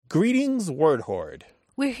Greetings, Word Horde.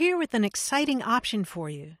 We're here with an exciting option for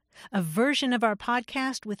you. A version of our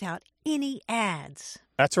podcast without any ads.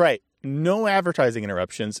 That's right. No advertising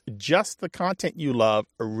interruptions, just the content you love,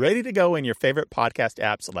 ready to go in your favorite podcast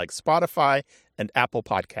apps like Spotify and Apple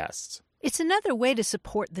Podcasts. It's another way to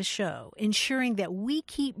support the show, ensuring that we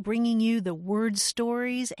keep bringing you the word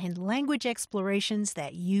stories and language explorations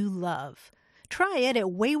that you love. Try it at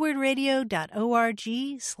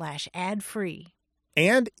waywardradio.org/ad-free.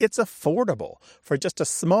 And it's affordable. For just a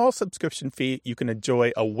small subscription fee, you can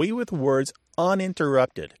enjoy A Way with Words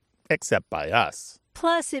uninterrupted, except by us.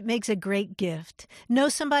 Plus, it makes a great gift. Know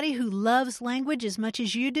somebody who loves language as much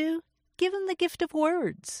as you do? Give them the gift of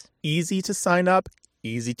words. Easy to sign up,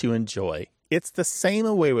 easy to enjoy. It's the same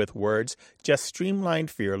A Way with Words, just streamlined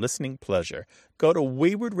for your listening pleasure. Go to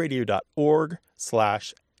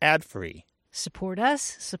waywardradio.org/ad-free. Support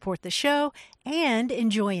us, support the show, and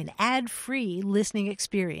enjoy an ad-free listening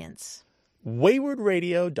experience.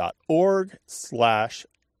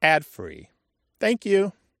 waywardradio.org/ad-free. Thank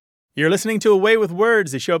you. You're listening to A Way with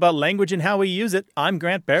Words, the show about language and how we use it. I'm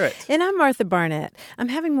Grant Barrett. And I'm Martha Barnett. I'm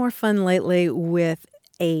having more fun lately with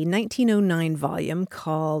a 1909 volume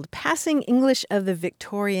called Passing English of the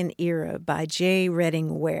Victorian Era by J.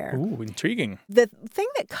 Redding Ware. Ooh, intriguing. The thing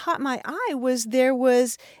that caught my eye was there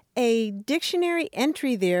was a dictionary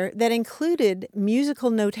entry there that included musical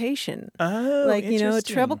notation. Oh, like, you know, a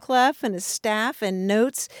interesting. treble clef and a staff and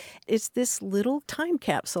notes. It's this little time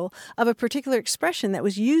capsule of a particular expression that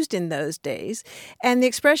was used in those days. And the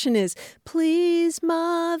expression is, "Please,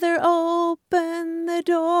 mother, open the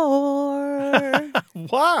door."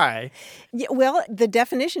 Why? Yeah, well, the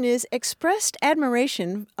definition is expressed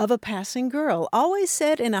admiration of a passing girl, always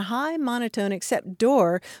said in a high monotone except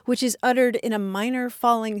door, which is uttered in a minor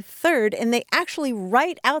falling third, and they actually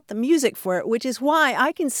write out the music for it, which is why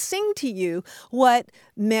I can sing to you what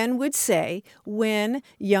men would say when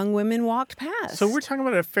young women walked past. So we're talking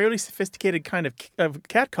about a fairly sophisticated kind of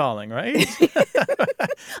catcalling, right?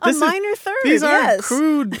 A minor third, These aren't yes.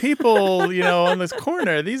 crude people, you know, on this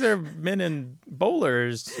corner. These are men in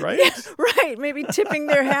bowlers, right? Yeah, right, maybe tipping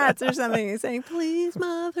their hats or something and saying, "Please,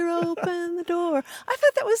 mother, open the door." I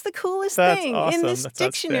thought that was the coolest That's thing awesome. in this That's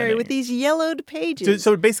dictionary with outstanding. these yellowed pages.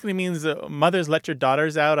 So it basically means mothers let your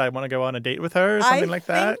daughters out. I want to go on a date with her or something like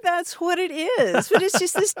I that. think that's what it is. But it's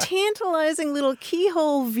just this tantalizing little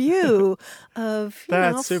keyhole view of,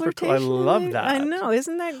 That's super cool. I flirtation. love that. I know.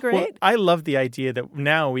 Isn't that great? Well, I love the idea that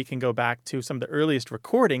now we can go back to some of the earliest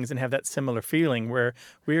recordings and have that similar feeling where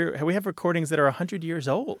we have recordings that are 100 years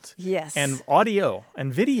old. Yes. And audio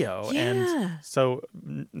and video. Yeah. And so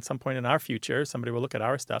at some point in our future, somebody will look at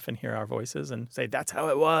our stuff and hear our voices and say, that's how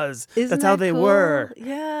it was. Isn't That's how that they cool? were.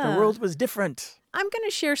 Yeah. The world was different. I'm going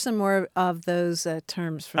to share some more of those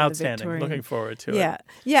terms from Outstanding. the Victorian. Looking forward to Yeah. it.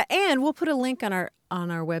 Yeah, and we'll put a link on our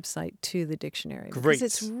website to the dictionary. Great. Because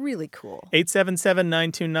it's really cool.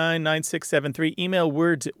 877-929-9673. Email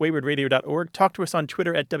words at waywardradio.org. Talk to us on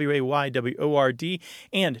Twitter at WAYWORD.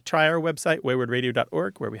 And try our website,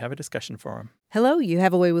 waywardradio.org, where we have a discussion forum. Hello, you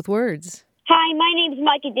have a way with words. Hi, my name is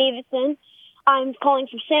Micah Davison. I'm calling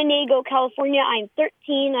from San Diego, California. I'm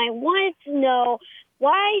 13. I wanted to know,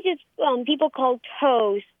 why do people call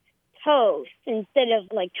toast instead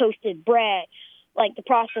of like toasted bread, like the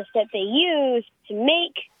process that they use to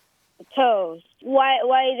make the toast? Why do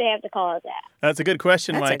they have to call it that? That's a good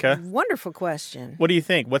question, That's Micah. a wonderful question. What do you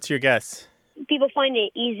think? What's your guess? People find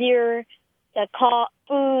it easier to call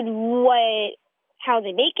food how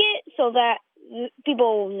they make it so that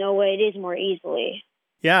people know what it is more easily.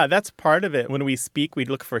 Yeah, that's part of it. When we speak, we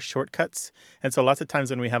look for shortcuts. And so lots of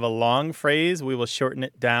times when we have a long phrase, we will shorten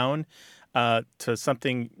it down to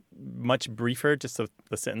something much briefer, just so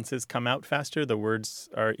the sentences come out faster. The words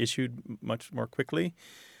are issued much more quickly.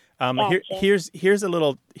 Gotcha. Here's a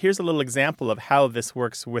little example of how this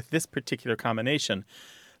works with this particular combination.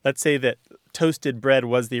 Let's say that toasted bread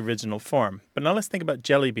was the original form. But now let's think about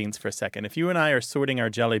jelly beans for a second. If you and I are sorting our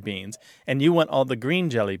jelly beans and you want all the green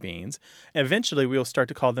jelly beans, eventually we'll start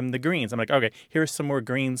to call them the greens. I'm like, okay, here's some more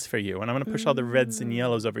greens for you. And I'm going to push all the reds and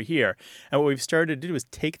yellows over here. And what we've started to do is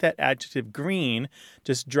take that adjective green,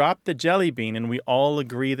 just drop the jelly bean, and we all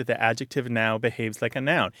agree that the adjective now behaves like a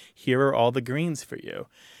noun. Here are all the greens for you.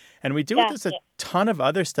 And we do with this a ton of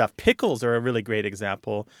other stuff. Pickles are a really great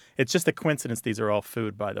example. It's just a coincidence these are all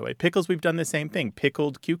food, by the way. Pickles, we've done the same thing.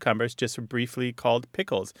 Pickled cucumbers, just briefly called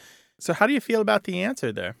pickles. So how do you feel about the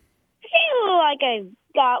answer there? I feel like I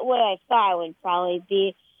got what I thought it would probably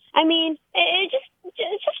be. I mean, it's just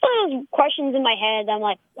one of those questions in my head. I'm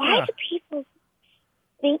like, why do people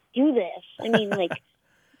do this? I mean, like,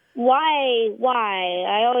 Why?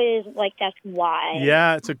 I always like to ask why.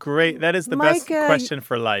 Yeah, that is the best Micah, question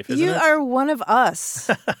for life, isn't You it? are one of us.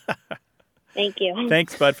 Thank you.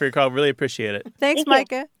 Thanks, Bud, for your call. Really appreciate it. Thanks, Thank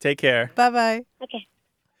you. Micah. Take care. Bye-bye. Okay.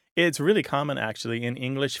 It's really common, actually, in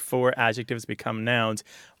English for adjectives become nouns.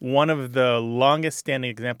 One of the longest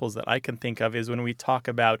standing examples that I can think of is when we talk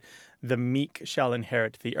about the meek shall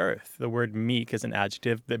inherit the earth. The word meek is an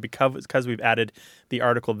adjective that because we've added the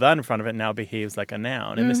article the in front of it now behaves like a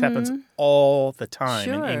noun. And this happens all the time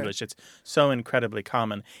in Sure. English. It's so incredibly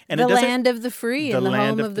common. And The it doesn't, land of the free and the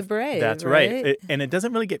land home of the brave. That's right. And it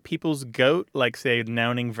doesn't really get people's goat like, say,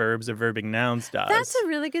 nouning verbs or verbing nouns does. That's a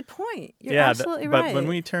really good point. You're Yeah, absolutely but right. when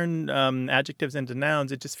we turn adjectives into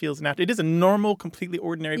nouns, it just feels natural. It is a normal, completely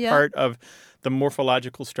ordinary Yeah. part of the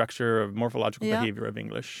morphological structure of morphological Yeah. behavior of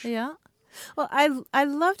English. Yeah. Well, I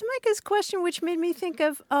loved Micah's question, which made me think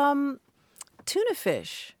of tuna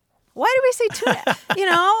fish. Why do we say tuna?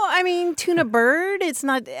 Tuna bird. It's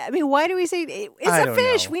not. Why do we say it's I a don't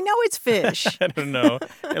fish? know. We know it's fish. I don't know.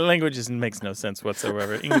 Language just makes no sense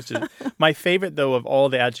whatsoever. English is my favorite, though, of all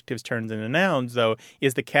the adjectives turned into nouns, though,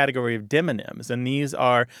 is the category of demonyms, and these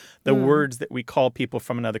are the words that we call people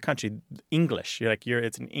from another country. English.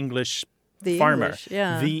 It's an English. The Farmer, English,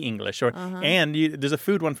 yeah. The English, and there's a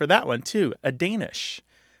food one for that one too, a Danish,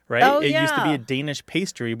 right? Oh, It used to be yeah. a Danish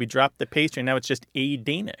pastry. We dropped the pastry, now it's just a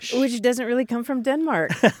Danish. Which doesn't really come from Denmark.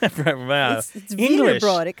 Wow. It's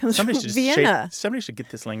Wienerbrot. It comes Somebody from should Vienna. somebody should get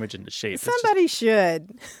this language into shape. It's Somebody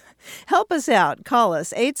should. Help us out. Call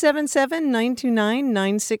us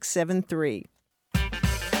 877-929-9673.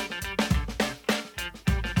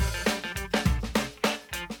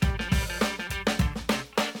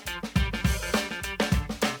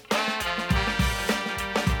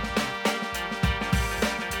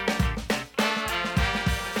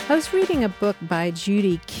 I was reading a book by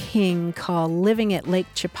Judy King called Living at Lake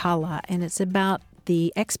Chapala, and it's about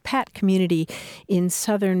the expat community in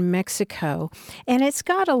southern Mexico. And it's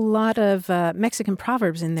got a lot of Mexican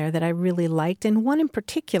proverbs in there that I really liked. And one in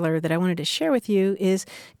particular that I wanted to share with you is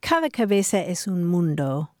Cada cabeza es un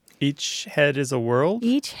mundo. Each head is a world.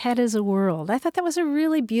 Each head is a world. I thought that was a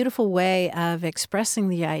really beautiful way of expressing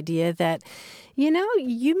the idea that, you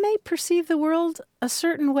may perceive the world a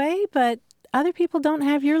certain way, but other people don't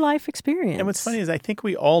have your life experience. And what's funny is I think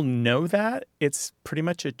we all know that. It's pretty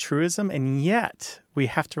much a truism, and yet we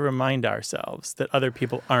have to remind ourselves that other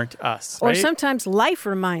people aren't us. Or right? sometimes life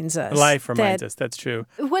reminds us. Life reminds us. That's true.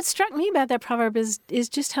 What struck me about that proverb is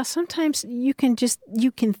just how sometimes you can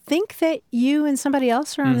think that you and somebody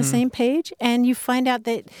else are on the same page, and you find out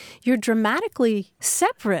that you're dramatically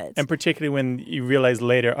separate. And particularly when you realize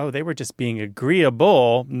later, oh, they were just being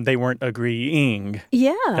agreeable. They weren't agreeing.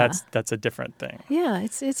 Yeah. That's a different thing. Yeah,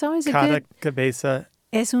 it's always a Cada good... cabeza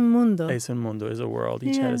Es un mundo. es un mundo, is a world.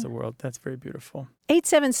 Each head is a world. That's very beautiful.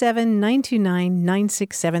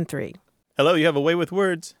 877-929-9673. Hello, you have a way with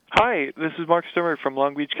words. Hi, this is Mark Sturmer from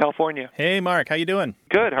Long Beach, California. Hey, Mark, how you doing?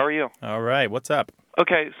 Good, how are you? All right, what's up?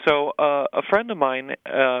 Okay, so a friend of mine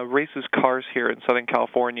races cars here in Southern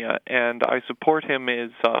California, and I support him as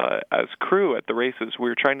crew at the races. We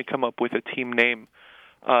were trying to come up with a team name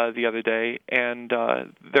the other day, and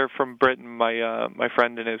they're from Britain, my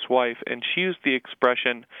friend and his wife, and she used the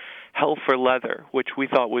expression "hell for leather," which we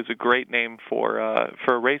thought was a great name for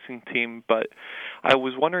a racing team, but I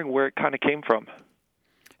was wondering where it kind of came from.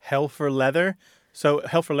 Hell for leather? So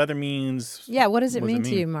hell for leather means... Yeah, what does it mean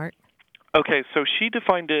to you, Mark? Okay, so she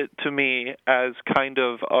defined it to me as kind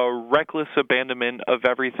of a reckless abandonment of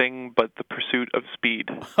everything but the pursuit of speed.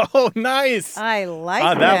 Oh, nice. I like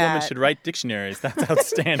that. That woman should write dictionaries. That's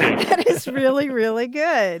outstanding. That is really, really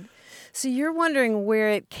good. So you're wondering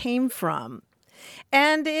where it came from.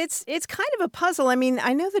 And it's kind of a puzzle. I mean,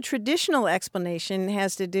 I know the traditional explanation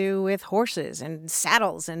has to do with horses and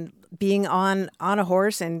saddles and being on a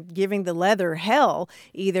horse and giving the leather hell,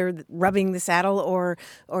 either rubbing the saddle or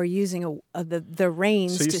using the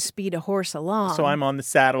reins to speed a horse along. So I'm on the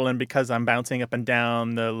saddle, and because I'm bouncing up and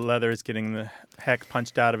down, the leather is getting the heck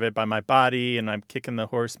punched out of it by my body, and I'm kicking the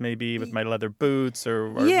horse maybe with my leather boots or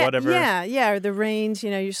whatever. Yeah, or the reins,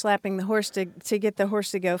 you're slapping the horse to get the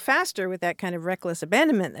horse to go faster with that kind of reckless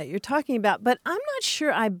abandonment that you're talking about. But I'm not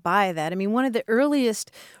sure I buy that. I mean, one of the earliest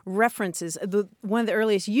references, one of the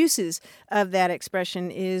earliest uses of that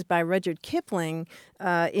expression is by Rudyard Kipling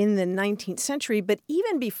in the 19th century. But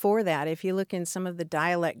even before that, if you look in some of the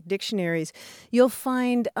dialect dictionaries, you'll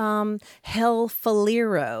find hell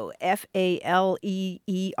falero, F-A-L-E-E-R-O,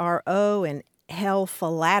 and hell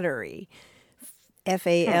philattery.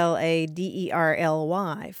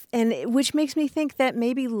 Falladerly, and which makes me think that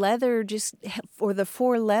maybe leather or the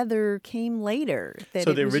for leather came later.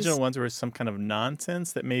 So the original ones were some kind of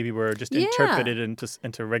nonsense that maybe were just interpreted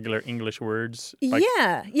into regular English words.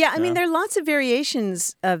 I mean, there are lots of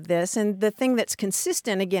variations of this, and the thing that's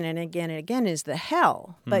consistent again and again and again is the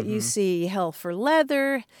hell. But you see hell for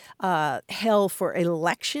leather, hell for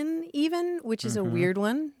election even, which is a weird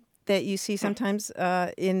one that you see sometimes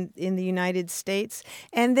in the United States.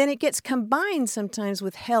 And then it gets combined sometimes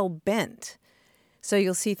with hell bent. So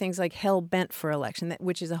you'll see things like hell bent for election,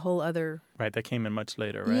 which is a whole other... Right, that came in much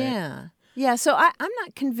later, right? Yeah. Yeah, so I'm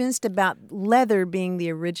not convinced about leather being the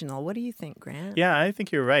original. What do you think, Grant? Yeah, I think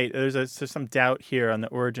you're right. There's some doubt here on the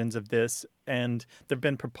origins of this, and there have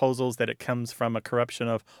been proposals that it comes from a corruption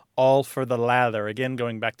of all for the lather. Again,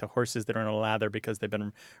 going back to horses that are in a lather because they've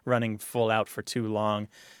been running full out for too long.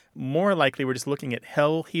 More likely, we're just looking at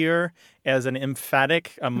hell here as an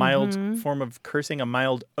emphatic, a mild form of cursing, a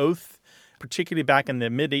mild oath, particularly back in the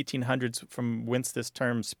mid-1800s from whence this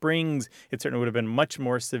term springs. It certainly would have been much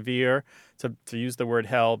more severe to use the word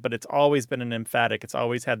hell, but it's always been an emphatic. It's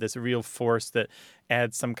always had this real force that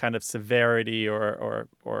adds some kind of severity or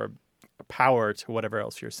power to whatever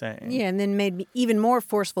else you're saying. Yeah, and then made me even more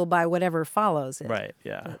forceful by whatever follows it. Right,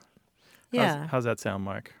 yeah. Yeah. How's that sound,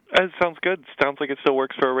 Mark? It sounds good. Sounds like it still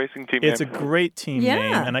works for a racing team It's name. a great team Yeah.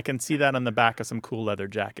 name, and I can see that on the back of some cool leather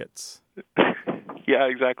jackets. Yeah,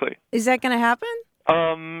 exactly. Is that going to happen?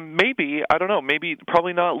 Maybe. I don't know. Maybe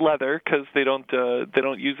probably not leather because they don't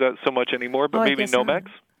use that so much anymore. But I maybe guess not. Nomex.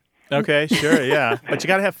 Okay, sure, yeah. But you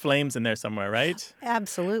got to have flames in there somewhere, right?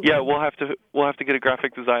 Absolutely. Yeah, we'll have to get a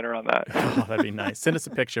graphic designer on that. Oh, that'd be nice. Send us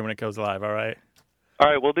a picture when it goes live, all right? All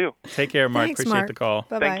right, we'll do. Take care, Mark. Thanks, Appreciate Mark. the call.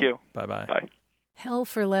 Bye-bye. Thank you. Bye-bye. Bye. Hell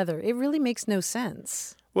for leather. It really makes no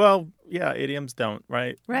sense. Well, yeah, idioms don't,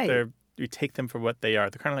 right? Right. We take them for what they are.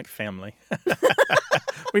 They're kind of like family.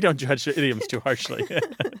 We don't judge idioms too harshly.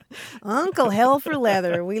 Uncle Hell for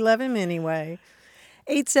leather. We love him anyway.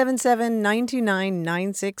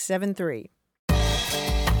 877-929-9673.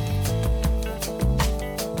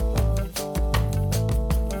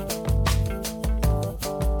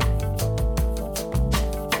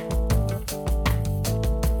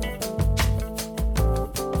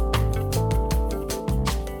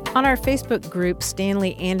 On our Facebook group,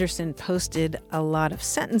 Stanley Anderson posted a lot of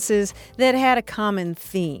sentences that had a common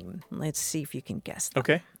theme. Let's see if you can guess them.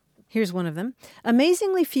 Okay. Here's one of them.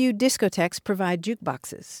 Amazingly few discotheques provide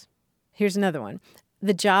jukeboxes. Here's another one.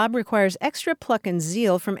 The job requires extra pluck and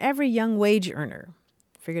zeal from every young wage earner.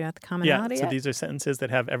 Figured out the commonality Yeah, so yet? these are sentences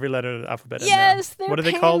that have every letter of the alphabet in Yes, them. they're What are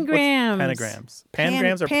they called? pangrams. Panagrams.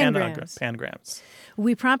 Pangrams or Pangrams. pangrams?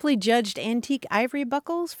 We promptly judged antique ivory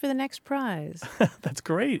buckles for the next prize. That's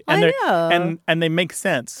great. I they're- know. And they make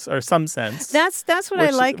sense, or some sense. That's what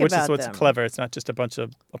I like which about is what's them. clever. It's not just a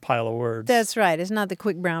pile of words. That's right. It's not the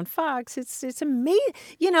quick brown fox. It's amazing.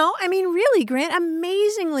 Really, Grant,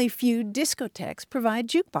 amazingly few discotheques provide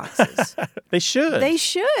jukeboxes. They should. They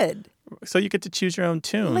should. So you get to choose your own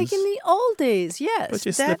tunes. Like in the old days, yes. But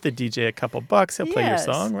you slip the DJ a couple bucks, he'll play your Yes.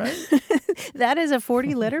 song, right? That is a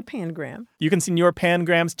 40-letter pangram. You can send your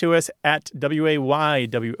pangrams to us at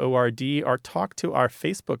WAYWORD or talk to our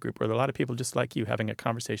Facebook group where there are a lot of people just like you having a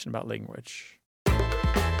conversation about language.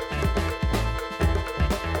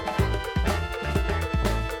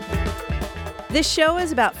 This show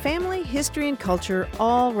is about family, history, and culture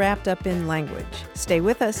all wrapped up in language. Stay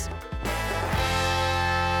with us.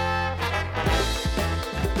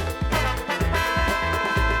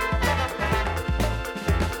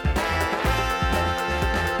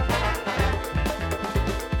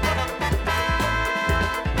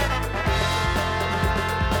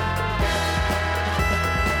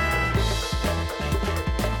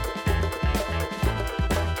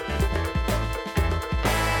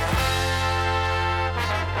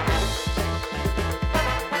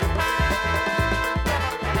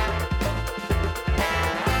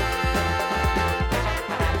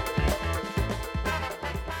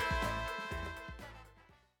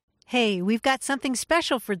 Hey, we've got something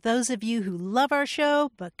special for those of you who love our show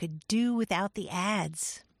but could do without the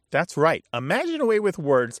ads. That's right. Imagine a way with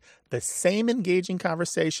words, the same engaging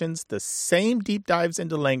conversations, the same deep dives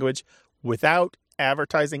into language without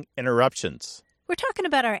advertising interruptions. We're talking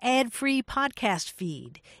about our ad-free podcast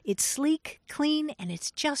feed. It's sleek, clean, and it's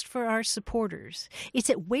just for our supporters. It's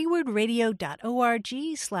at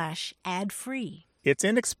waywardradio.org/ad-free. It's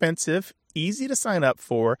inexpensive, easy to sign up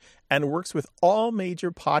for, and works with all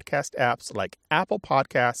major podcast apps like Apple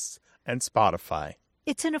Podcasts and Spotify.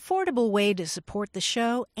 It's an affordable way to support the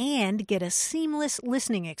show and get a seamless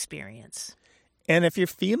listening experience. And if you're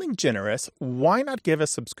feeling generous, why not give a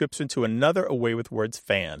subscription to another Away with Words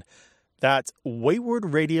fan? That's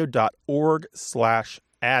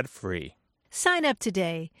waywardradio.org/ad-free. Sign up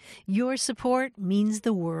today. Your support means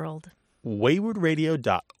the world.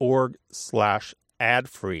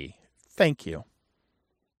 waywardradio.org/ad-free. Thank you.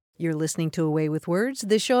 You're listening to Away with Words,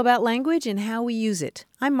 the show about language and how we use it.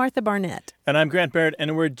 I'm Martha Barnett. And I'm Grant Baird,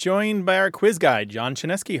 and we're joined by our quiz guy, John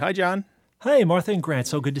Chinesky. Hi, John. Hey, Martha and Grant.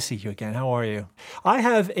 So good to see you again. How are you? I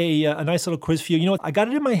have a nice little quiz for you. You know what? I got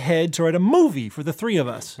it in my head to write a movie for the three of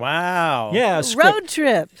us. Wow. Yeah, a script. Road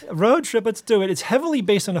trip. Road trip, let's do it. It's heavily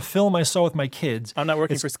based on a film I saw with my kids. I'm not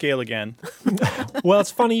working for scale again. Well, it's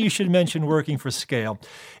funny you should mention working for scale.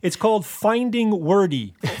 It's called Finding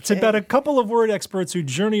Wordy. It's about a couple of word experts who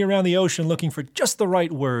journey around the ocean looking for just the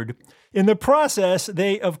right word. In the process,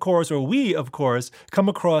 we, of course, come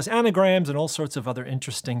across anagrams and all sorts of other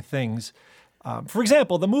interesting things. For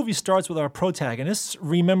example, the movie starts with our protagonists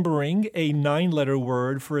remembering a 9-letter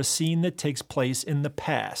word for a scene that takes place in the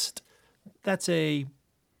past. That's a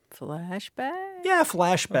Flashback? Yeah,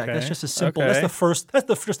 flashback. Okay. That's just a simple. Okay.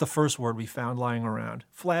 Just the first word we found lying around.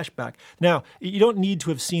 Flashback. Now, you don't need to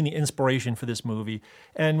have seen the inspiration for this movie,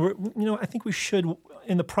 and I think we should,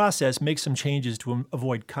 in the process, make some changes to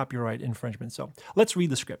avoid copyright infringement. So let's read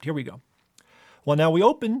the script. Here we go. Well, now we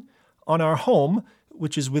open on our home,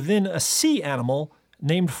 which is within a sea animal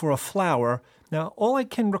named for a flower. Now, all I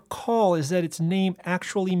can recall is that its name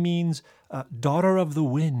actually means daughter of the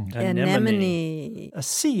wind. Anemone. A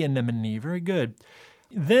sea anemone. Very good.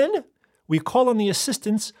 Then we call on the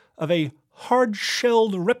assistance of a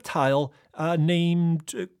hard-shelled reptile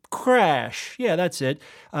named Crash. Yeah, that's it.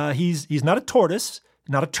 He's not a tortoise,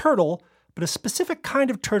 not a turtle, but a specific kind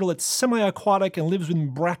of turtle that's semi-aquatic and lives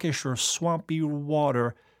in brackish or swampy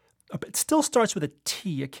water. It still starts with a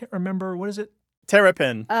T. I can't remember. What is it?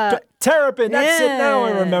 Terrapin. Terrapin. That's it. Now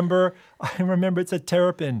I yeah. remember. It's a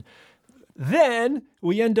terrapin. Then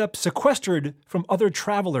we end up sequestered from other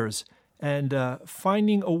travelers and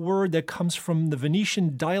finding a word that comes from the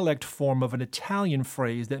Venetian dialect form of an Italian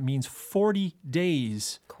phrase that means 40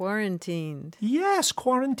 days. Quarantined. Yes,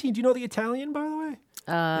 quarantine. Do you know the Italian, by the way?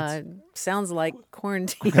 Sounds like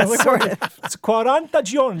quarantine, sort of. It's 40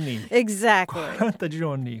 giorni. Exactly. 40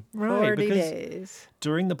 giorni. Right, 40 because days.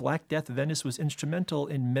 during the Black Death, Venice was instrumental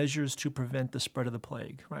in measures to prevent the spread of the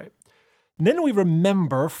plague, right? And then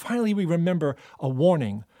finally we remember a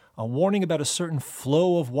warning about a certain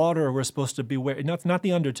flow of water we're supposed to beware. No, it's not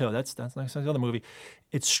the undertow. That's another movie.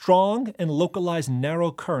 It's strong and localized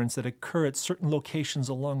narrow currents that occur at certain locations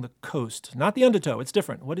along the coast. Not the undertow. It's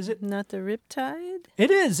different. What is it? Not the riptide? It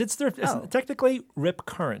is. It's technically rip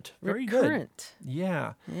current. Very Rip good. current.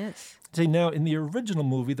 Yeah. Yes. See, now, in the original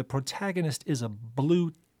movie, the protagonist is a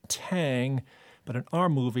blue tang, but in our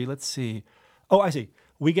movie, let's see. Oh, I see.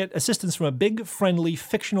 We get assistance from a big, friendly,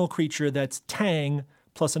 fictional creature that's tang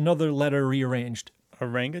plus another letter rearranged.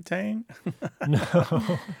 Orangutan?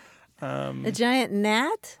 A giant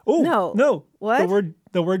gnat? Oh, no. What?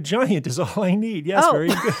 The word giant is all I need. Yes, Oh. very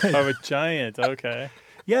good. Oh, a giant. Okay.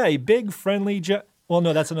 Yeah, a big, friendly well,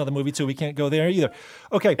 no, that's another movie, too. We can't go there either.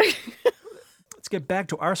 Okay. Let's get back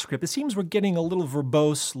to our script. It seems we're getting a little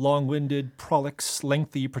verbose, long-winded, prolix,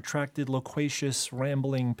 lengthy, protracted, loquacious,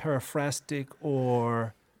 rambling, periphrastic,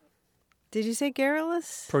 or... Did you say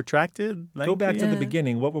garrulous? Protracted? Go back to Yeah. the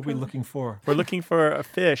beginning. What were we looking for? We're looking for a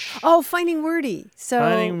fish. Oh, finding wordy. So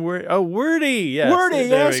wordy. Yes. Wordy,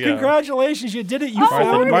 There yes. we go. Congratulations. You did it. You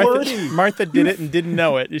found Martha, wordy. Martha did it and didn't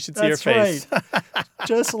know it. You should see her That's face. right.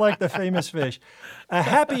 Just like the famous fish. A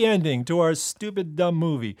happy ending to our stupid, dumb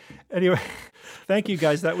movie. Anyway, thank you,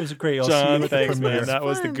 guys. That was great. I'll see you John, at the thanks, premiere. man. That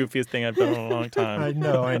was the goofiest thing I've done in a long time. I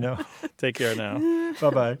know. Take care now.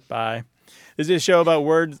 Bye-bye. Bye. This is a show about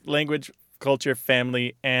words, language, culture,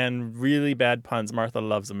 family, and really bad puns. Martha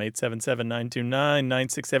loves them.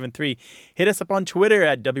 877-929-9673. Hit us up on Twitter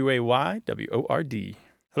at WAYWORD.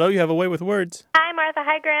 Hello, you have a way with words. Hi, Martha.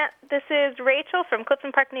 Hi, Grant. This is Rachel from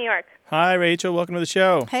Clifton Park, New York. Hi, Rachel. Welcome to the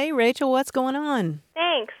show. hey, Rachel, what's going on?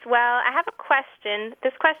 Thanks. Well, I have a question.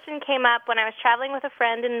 This question came up when I was traveling with a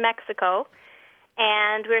friend in Mexico,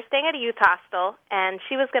 and we were staying at a youth hostel, and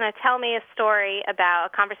she was going to tell me a story about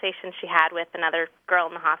a conversation she had with another girl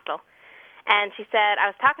in the hostel. And she said, I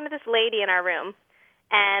was talking to this lady in our room,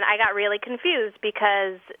 and I got really confused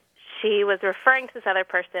because she was referring to this other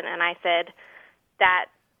person, and I said, that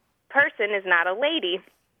person is not a lady.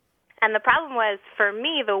 And the problem was, for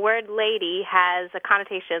me, the word lady has a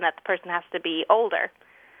connotation that the person has to be older,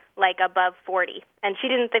 like above 40. And she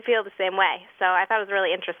didn't feel the same way. So I thought it was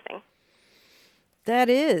really interesting. That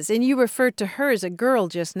is. And you referred to her as a girl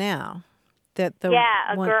just now. That the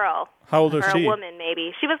Yeah, a girl. How old was or she? a woman,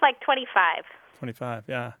 maybe. She was like 25. 25,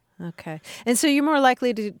 yeah. Okay. And so you're more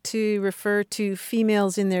likely to refer to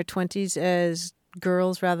females in their 20s as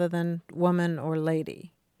girls rather than woman or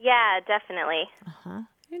lady. Yeah, definitely. Uh-huh.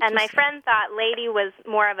 And my friend thought lady was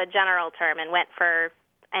more of a general term and went for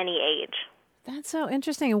any age. That's so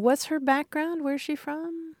interesting. And what's her background? Where's she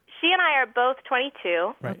from? She and I are both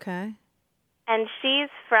 22, Right. Okay. and she's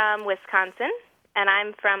from Wisconsin, and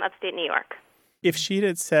I'm from upstate New York. If she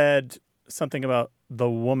had said something about the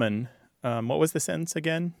woman, what was the sentence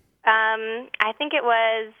again? I think it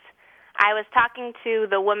was, I was talking to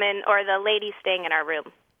the woman or the lady staying in our room.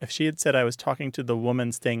 If she had said I was talking to the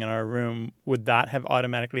woman staying in our room, would that have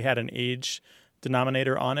automatically had an age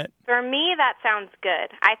denominator on it? For me, that sounds good.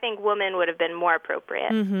 I think woman would have been more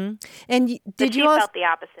appropriate. Mm-hmm. And But did she you also? felt the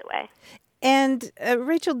opposite way. And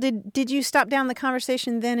Rachel, did you stop down the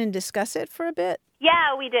conversation then and discuss it for a bit?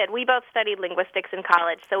 Yeah, we did. We both studied linguistics in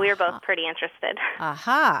college, so we were both pretty interested.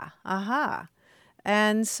 Aha.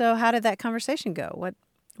 And so how did that conversation go?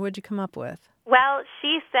 What'd you come up with? Well,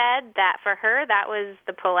 she said that for her, that was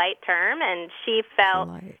the polite term, and she felt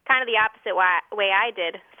Polite. kind of the opposite way I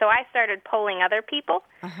did. So I started polling other people.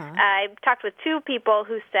 Uh-huh. I talked with 2 people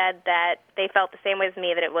who said that they felt the same way as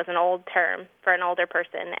me, that it was an old term for an older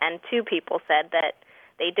person, and 2 people said that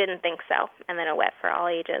they didn't think so, and then it went for all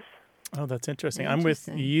ages. Oh, that's interesting. I'm with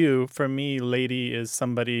you. For me, lady is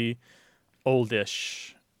somebody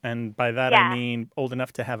oldish. And by that, I mean old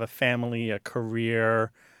enough to have a family, a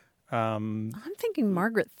career. I'm thinking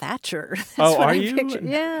Margaret Thatcher. That's Oh, what are I you? pictured.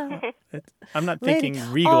 Yeah. I'm not Lady.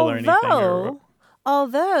 thinking regal or anything.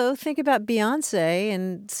 Although, think about Beyonce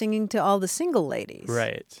and singing to all the single ladies.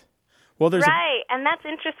 Right. Well, there's Right, and that's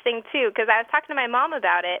interesting, too, because I was talking to my mom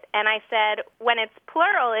about it, and I said, when it's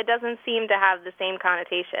plural, it doesn't seem to have the same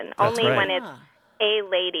connotation. That's Only right. when it's a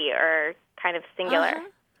lady or kind of singular. Uh-huh.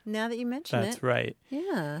 Now that you mention it. That's right.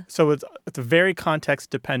 Yeah. So it's very context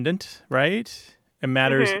dependent, right? It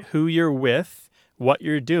matters who you're with, what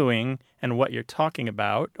you're doing, and what you're talking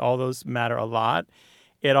about. All those matter a lot.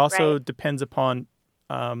 It also depends upon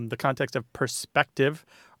the context of perspective.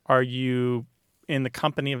 Are you in the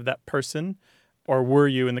company of that person, or were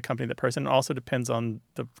you in the company of that person? It also depends on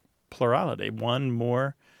the plurality. One,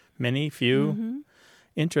 more, many, few.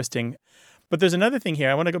 Interesting. But there's another thing here.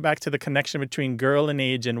 I want to go back to the connection between girl in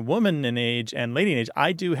age and woman in age and lady in age.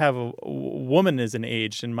 I do have a woman as an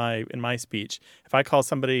age in my speech. If I call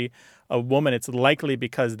somebody a woman, it's likely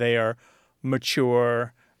because they are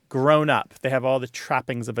mature, grown up. They have all the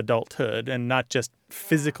trappings of adulthood, and not just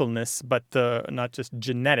physicalness, but not just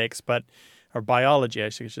genetics, or biology, I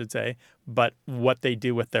should say, but what they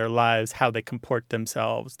do with their lives, how they comport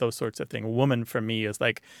themselves, those sorts of things. Woman for me is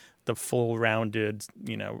like the full-rounded,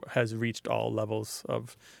 has reached all levels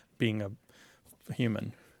of being a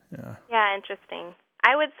human. Yeah, interesting.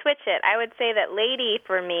 I would switch it. I would say that lady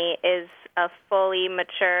for me is a fully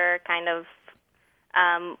mature kind of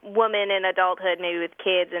woman in adulthood, maybe with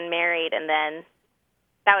kids and married, and then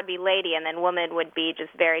that would be lady, and then woman would be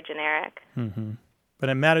just very generic. Mm-hmm. But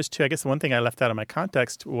it matters too. I guess the one thing I left out of my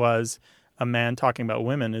context was a man talking about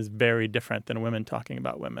women is very different than women talking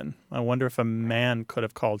about women. I wonder if a man could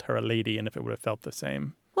have called her a lady and if it would have felt the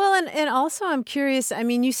same. Well, and also I'm curious, I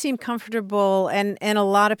mean, you seem comfortable, and a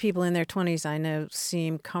lot of people in their 20s I know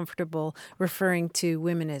seem comfortable referring to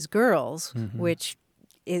women as girls, which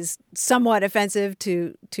is somewhat offensive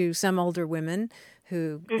to some older women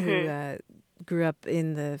who grew up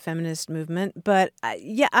in the feminist movement. But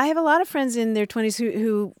I have a lot of friends in their 20s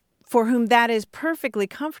who for whom that is perfectly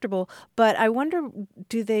comfortable. But I wonder,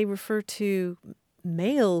 do they refer to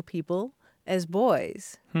male people as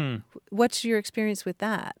boys? What's your experience with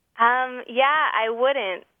that? Yeah, I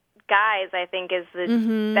wouldn't. Guys, I think, is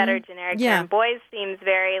the better generic term. Boys seems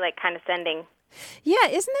very condescending. Yeah,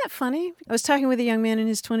 isn't that funny? I was talking with a young man in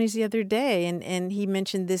his 20s the other day, and he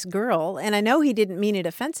mentioned this girl. And I know he didn't mean it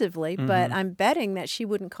offensively, but I'm betting that she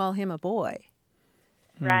wouldn't call him a boy.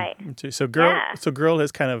 Right. So girl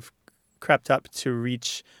has kind of crept up to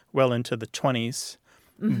reach well into the 20s.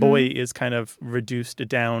 Boy is kind of reduced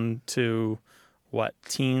down to, what,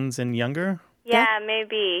 teens and younger? Yeah,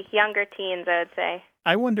 maybe younger teens, I would say.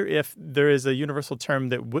 I wonder if there is a universal term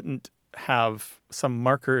that wouldn't have some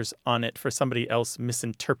markers on it for somebody else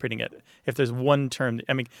misinterpreting it. If there's one term,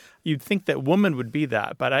 I mean, you'd think that woman would be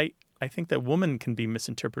that, but I think that woman can be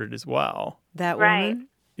misinterpreted as well. That right. woman?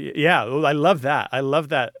 Yeah, I love that. I love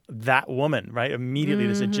that woman, right? Immediately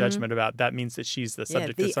there's a judgment about that means that she's the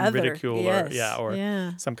subject of some other. ridicule Yes. or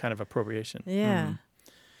some kind of appropriation. Yeah.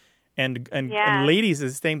 And Yeah. ladies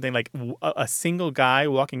is the same thing. Like a single guy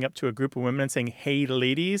walking up to a group of women and saying, "Hey,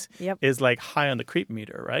 ladies," Yep. is like high on the creep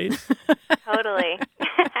meter, right? Totally.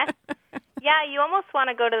 Yeah, you almost want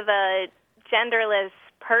to go to the genderless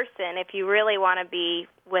person if you really want to be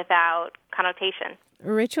without connotation.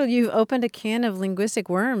 Rachel, you've opened a can of linguistic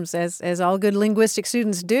worms, as all good linguistic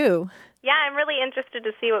students do. Yeah, I'm really interested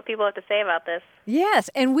to see what people have to say about this. Yes,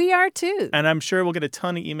 and we are too. And I'm sure we'll get a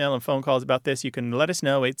ton of email and phone calls about this. You can let us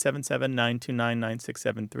know,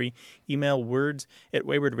 877-929-9673. Email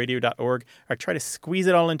words@waywardradio.org, or try to squeeze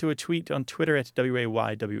it all into a tweet on Twitter at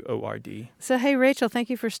WAYWORD. So, hey, Rachel,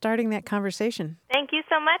 thank you for starting that conversation. Thank you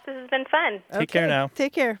so much. This has been fun. Take care now.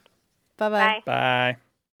 Take care. Bye-bye. Bye.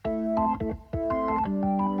 Bye.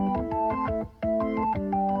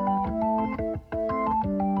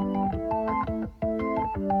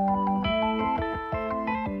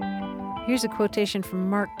 Here's a quotation from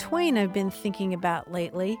Mark Twain I've been thinking about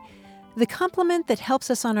lately. The compliment that helps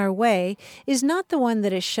us on our way is not the one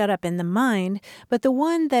that is shut up in the mind, but the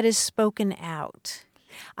one that is spoken out.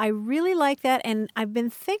 I really like that, and I've been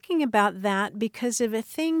thinking about that because of a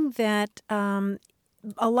thing that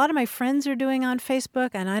a lot of my friends are doing on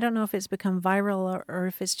Facebook, and I don't know if it's become viral or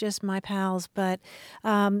if it's just my pals, but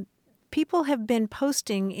people have been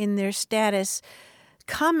posting in their status,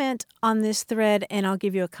 comment on this thread and I'll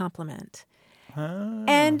give you a compliment.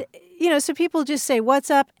 And, so people just say, "What's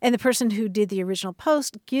up?" And the person who did the original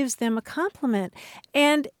post gives them a compliment.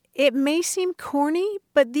 And it may seem corny,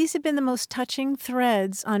 but these have been the most touching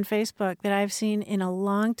threads on Facebook that I've seen in a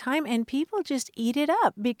long time. And people just eat it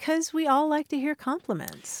up because we all like to hear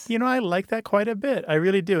compliments. I like that quite a bit. I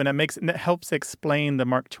really do. And that helps explain the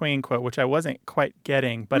Mark Twain quote, which I wasn't quite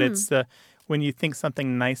getting. But it's the when you think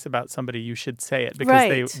something nice about somebody, you should say it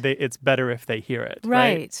because it's better if they hear it.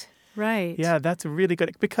 Right. Yeah, that's really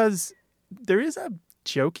good because there is a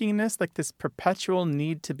jokiness, like this perpetual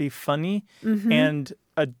need to be funny and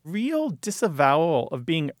a real disavowal of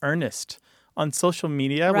being earnest on social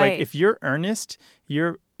media. Right. Like if you're earnest,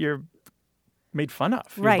 you're made fun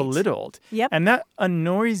of, you're Right. belittled. Yep. And that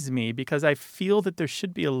annoys me because I feel that there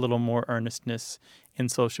should be a little more earnestness in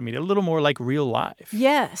social media, a little more like real life.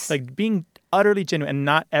 Yes. Like being utterly genuine, and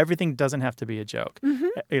not everything doesn't have to be a joke.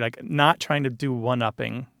 Like not trying to do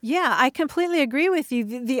one-upping. Yeah, I completely agree with you.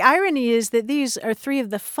 The irony is that these are three of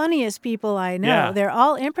the funniest people I know. Yeah. They're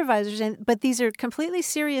all improvisers, but these are completely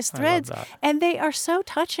serious threads, that. and they are so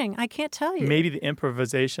touching. I can't tell you. Maybe the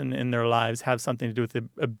improvisation in their lives have something to do with the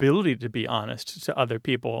ability to be honest to other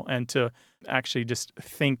people and to actually just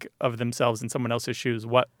think of themselves in someone else's shoes.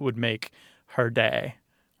 What would make her day,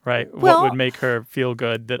 right? Well, what would make her feel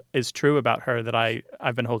good that is true about her that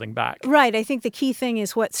I've been holding back? Right. I think the key thing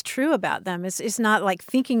is what's true about them. It's not like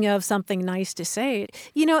thinking of something nice to say.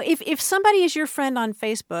 If somebody is your friend on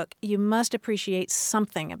Facebook, you must appreciate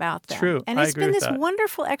something about them. True. And I it's agree been with this that.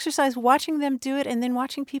 wonderful exercise watching them do it and then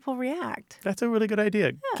watching people react. That's a really good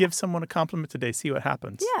idea. Give someone a compliment today. See what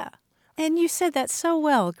happens. Yeah. And you said that so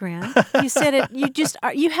well, Grant. You said it.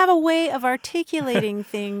 You have a way of articulating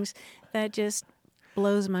things that just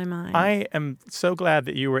blows my mind. I am so glad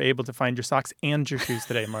that you were able to find your socks and your shoes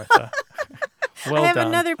today, Martha. Well I have done.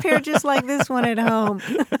 another pair just like this one at home.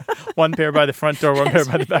 One pair by the front door, one pair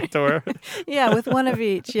by the back door. Yeah, with one of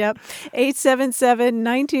each. Yep.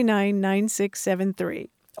 877-929-9673.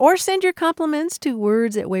 Or send your compliments to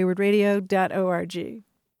words@waywardradio.org.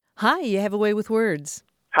 Hi, you have a way with words.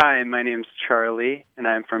 Hi, my name's Charlie, and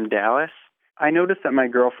I'm from Dallas. I noticed that my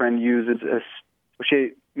girlfriend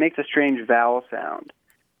she makes a strange vowel sound.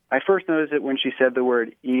 I first noticed it when she said the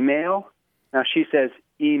word email. Now she says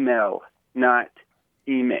email, not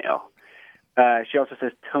email. She also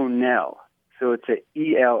says tonel, so it's a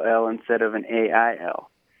E-L-L instead of an A-I-L.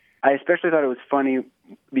 I especially thought it was funny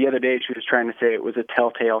the other day she was trying to say it was a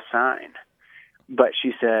telltale sign, but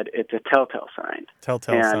she said it's a telltale sign.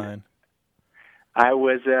 Telltale sign. I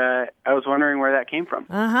was wondering where that came from.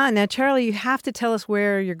 Now, Charlie, you have to tell us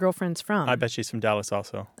where your girlfriend's from. I bet she's from Dallas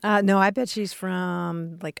also. No, I bet she's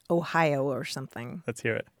from, like, Ohio or something. Let's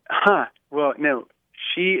hear it. Well, no.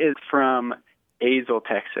 She is from Azle,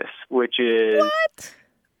 Texas, which is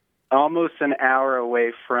almost an hour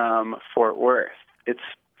away from Fort Worth. It's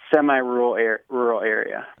semi-rural rural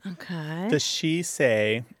area. Okay. Does she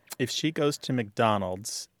say, if she goes to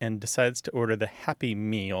McDonald's and decides to order the Happy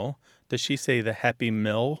Meal, does she say the Happy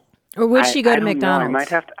Meal? Or would she go to McDonald's? I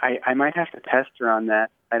might have to test her on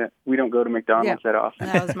that. We don't go to McDonald's that often.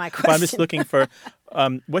 That was my question. Well, I'm just looking for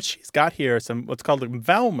what she's got here. Some what's called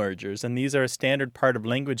vowel mergers, and these are a standard part of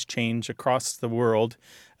language change across the world,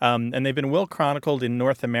 and they've been well chronicled in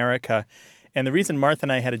North America. And the reason Martha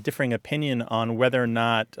and I had a differing opinion on whether or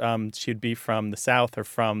not she'd be from the South or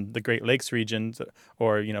from the Great Lakes regions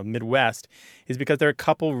or, Midwest is because there are a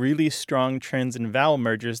couple really strong trends in vowel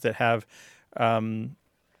mergers that have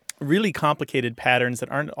really complicated patterns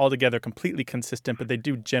that aren't altogether completely consistent, but they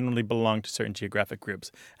do generally belong to certain geographic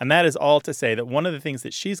groups. And that is all to say that one of the things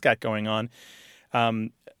that she's got going on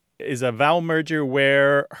is a vowel merger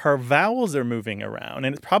where her vowels are moving around.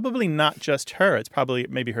 And it's probably not just her. It's probably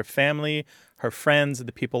maybe her family, her friends,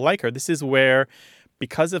 the people like her. This is where,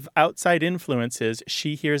 because of outside influences,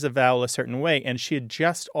 she hears a vowel a certain way and she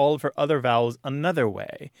adjusts all of her other vowels another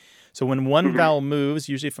way. So when one vowel moves,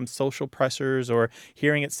 usually from social pressures or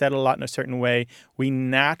hearing it said a lot in a certain way, we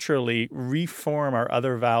naturally reform our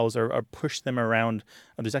other vowels or push them around.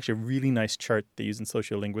 There's actually a really nice chart they use in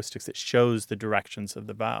sociolinguistics that shows the directions of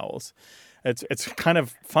the vowels. It's kind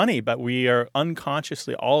of funny, but we are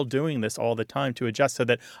unconsciously all doing this all the time to adjust so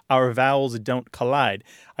that our vowels don't collide.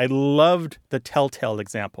 I loved the telltale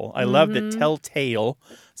example. I love that telltale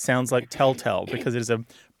sounds like telltale because it is a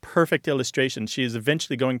perfect illustration. She is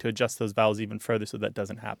eventually going to adjust those vowels even further so that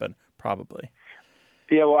doesn't happen, probably.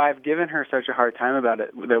 Yeah, well, I've given her such a hard time about it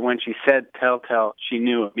that when she said telltale, she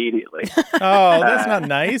knew immediately. Oh, that's not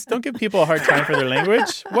nice. Don't give people a hard time for their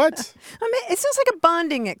language. What? I mean, it sounds like a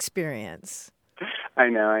bonding experience. I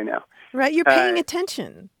know. Right? You're paying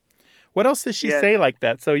attention. What else does she say like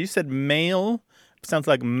that? So you said male sounds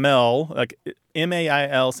like Mel, like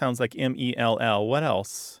M-A-I-L sounds like M-E-L-L. What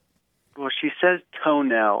else? Well, she says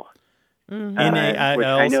tonel. N-A-I-L. Which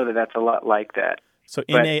I know that's a lot like that. So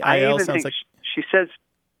N-A-I-L sounds like... She says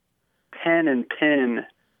pen and pin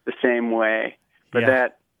the same way, but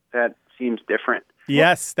that seems different.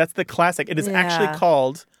 Yes, that's the classic. It is actually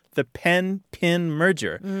called the pen-pin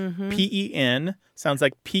merger. P-E-N sounds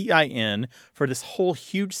like P-I-N for this whole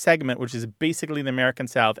huge segment, which is basically the American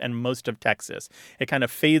South and most of Texas. It kind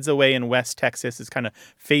of fades away in West Texas. It kind of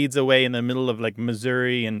fades away in the middle of like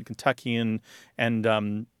Missouri and Kentucky and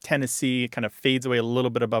Tennessee. It kind of fades away a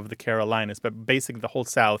little bit above the Carolinas. But basically the whole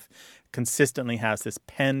South consistently has this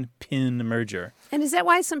pen-pin merger. And is that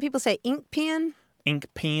why some people say ink pen? Ink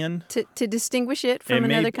pen to distinguish it from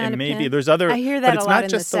another kind of pen. Maybe there's other. I hear that but it's a lot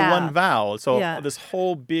not just the South. one vowel. So this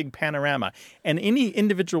whole big panorama, and any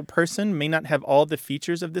individual person may not have all the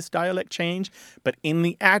features of this dialect change, but in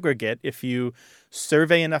the aggregate, if you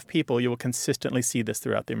survey enough people, you will consistently see this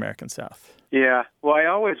throughout the American South. Yeah. Well, I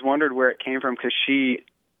always wondered where it came from because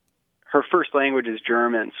her first language is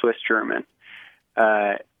German, Swiss German,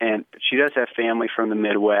 and she does have family from the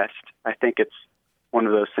Midwest. I think it's one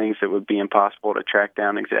of those things that would be impossible to track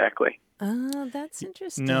down exactly. Oh, that's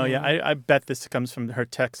interesting. No, I bet this comes from her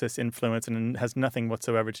Texas influence and has nothing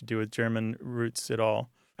whatsoever to do with German roots at all.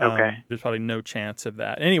 Okay. There's probably no chance of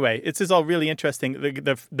that. Anyway, this is all really interesting.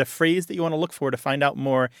 The phrase that you want to look for to find out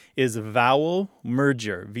more is vowel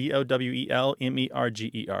merger,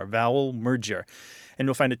 V-O-W-E-L-M-E-R-G-E-R, vowel merger. And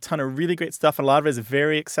you'll find a ton of really great stuff. A lot of it is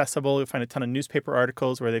very accessible. You'll find a ton of newspaper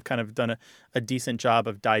articles where they've kind of done a decent job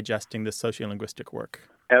of digesting this sociolinguistic work.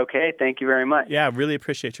 Okay, thank you very much. Yeah, really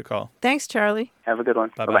appreciate your call. Thanks, Charlie. Have a good one.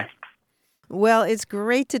 Bye-bye. Well, it's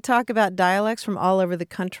great to talk about dialects from all over the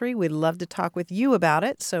country. We'd love to talk with you about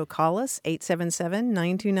it. So call us,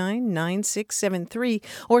 877-929-9673,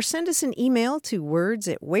 or send us an email to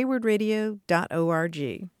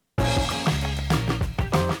words@waywardradio.org.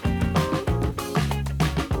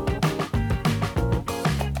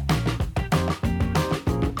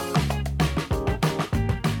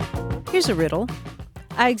 Here's a riddle.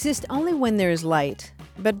 I exist only when there is light,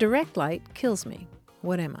 but direct light kills me.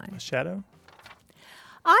 What am I? A shadow?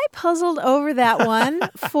 I puzzled over that one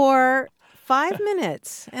for 5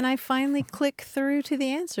 minutes, and I finally clicked through to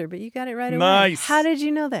the answer, but you got it right away. Nice. How did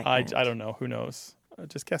you know that? I don't know. Who knows? I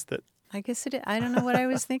just guessed it. I guess it. I don't know what I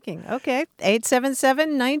was thinking. Okay,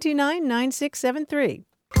 877-929-9673.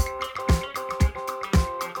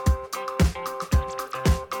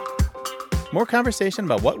 More conversation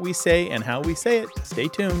about what we say and how we say it. Stay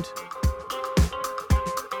tuned.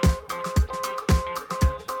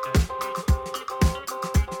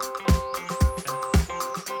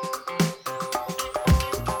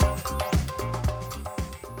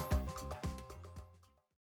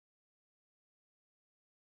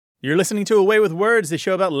 You're listening to Away with Words, the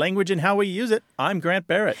show about language and how we use it. I'm Grant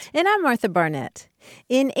Barrett. And I'm Martha Barnett.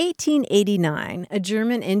 In 1889, a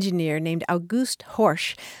German engineer named August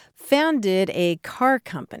Horch founded a car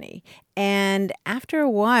company. And after a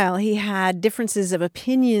while, he had differences of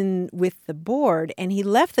opinion with the board, and he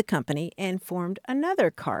left the company and formed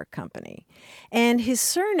another car company. And his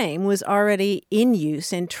surname was already in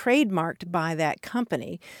use and trademarked by that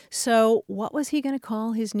company. So what was he going to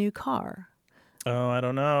call his new car? Oh, I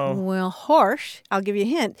don't know. Well, Horsch, I'll give you a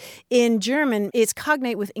hint. In German, it's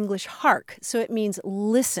cognate with English hark, so it means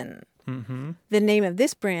listen. Mm-hmm. The name of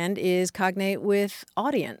this brand is cognate with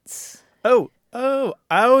audience. Oh,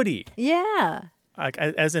 Audi. Yeah.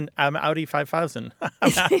 As in, I'm Audi 5000.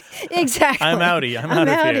 Exactly. I'm Audi. I'm out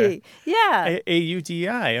of Audi. here. Yeah.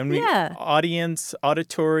 AUDI. I mean, Yeah. audience,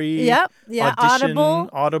 auditory. Yep. Yeah. Audition,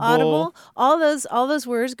 Audible. All those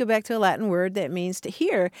words go back to a Latin word that means to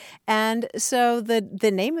hear. And so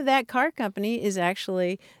the name of that car company is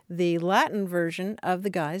actually the Latin version of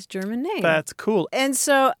the guy's German name. That's cool. And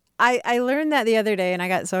so I learned that the other day, and I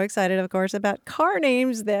got so excited, of course, about car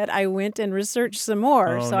names that I went and researched some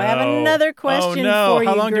more. Oh, so I have another question for you,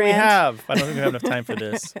 How long do we Grant. have? I don't think we have enough time for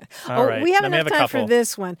this. All right. We have Let me enough a time couple. for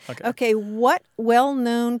this one. Okay, what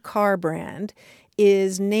well-known car brand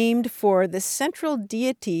is named for the central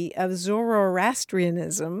deity of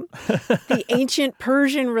Zoroastrianism, the ancient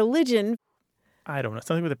Persian religion? I don't know.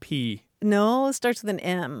 Something with a P. No, it starts with an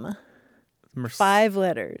M. 5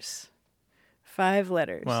 letters. 5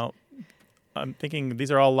 letters. Well, I'm thinking these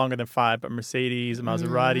are all longer than 5, but Mercedes,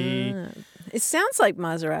 Maserati. It sounds like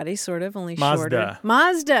Maserati, sort of, only Mazda. shorter.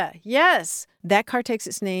 Mazda, yes. That car takes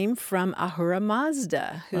its name from Ahura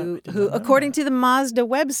Mazda, who according to the Mazda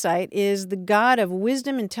website, is the god of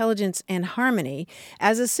wisdom, intelligence, and harmony,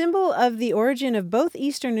 as a symbol of the origin of both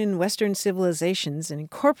Eastern and Western civilizations, and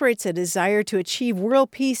incorporates a desire to achieve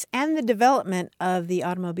world peace and the development of the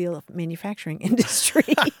automobile manufacturing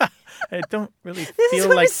industry. I don't really This is feel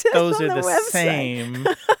what like it says those on are the the website. same.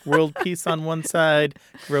 World peace on one side,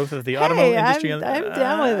 growth of the automobile industry on the I'm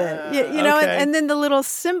down with it. You know, okay. and then the little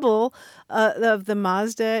symbol of the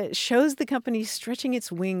Mazda shows the company stretching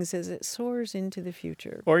its wings as it soars into the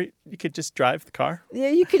future. Or you could just drive the car. Yeah,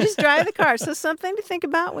 you could just drive the car. So something to think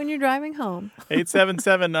about when you're driving home.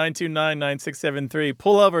 877-929-9673.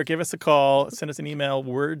 Pull over, give us a call, send us an email,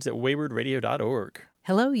 words@waywardradio.org.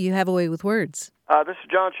 Hello, you have a way with words. This is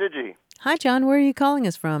John Chidgey, Hi, John. Where are you calling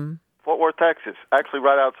us from? Fort Worth, Texas. Actually,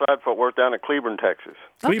 right outside Fort Worth, down in Cleburne, Texas.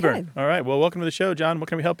 Cleburne. Okay. All right. Well, welcome to the show, John. What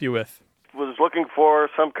can we help you with? Was looking for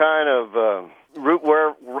some kind of root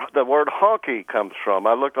where the word honky comes from.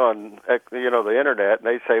 I looked on, the internet, and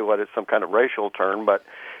they say it's some kind of racial term, but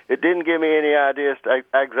it didn't give me any idea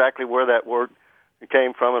exactly where that word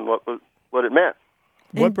came from and what it meant.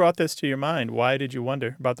 What brought this to your mind? Why did you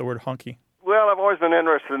wonder about the word honky? Well, I've always been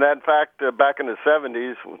interested in that. In fact, back in the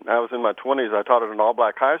 70s, when I was in my 20s, I taught at an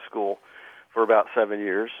all-black high school for about 7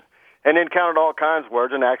 years and encountered all kinds of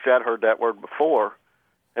words, and actually I'd heard that word before.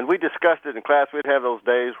 And we discussed it in class. We'd have those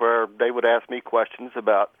days where they would ask me questions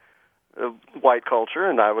about white culture,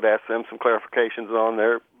 and I would ask them some clarifications on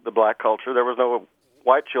the black culture. There was no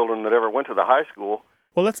white children that ever went to the high school.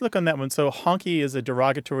 Well, let's look on that one. So honky is a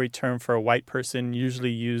derogatory term for a white person, usually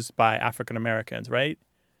used by African Americans, right?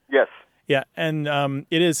 Yes. Yeah, and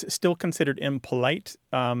it is still considered impolite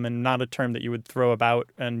and not a term that you would throw about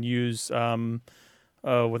and use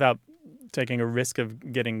without taking a risk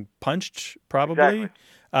of getting punched, probably.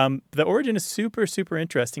 Exactly. The origin is super, super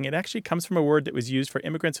interesting. It actually comes from a word that was used for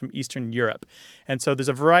immigrants from Eastern Europe. And so there's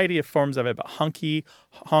a variety of forms of it, but honky,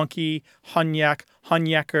 honky, honyak,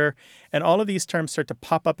 honyaker, and all of these terms start to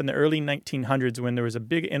pop up in the early 1900s when there was a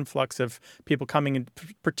big influx of people coming in,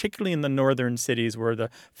 particularly in the northern cities where the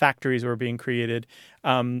factories were being created,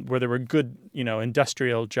 where there were good,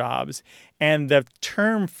 industrial jobs. And the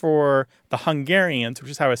term for the Hungarians,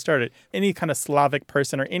 which is how it started, any kind of Slavic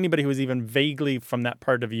person or anybody who was even vaguely from that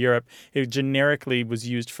part of Europe, it generically was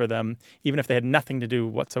used for them, even if they had nothing to do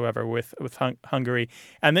whatsoever with Hungary.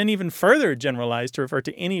 And then even further generalized to refer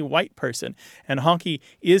to any white person. And honky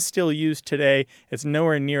is still used today. It's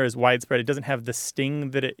nowhere near as widespread. It doesn't have the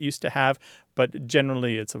sting that it used to have, but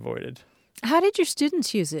generally it's avoided. How did your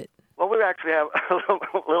students use it? Well, we actually have a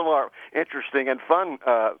little more interesting and fun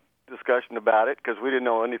discussion about it because we didn't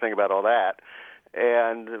know anything about all that.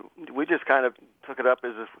 And we just kind of took it up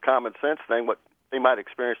as a common sense thing, what they might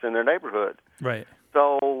experience in their neighborhood. Right.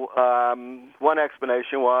 So one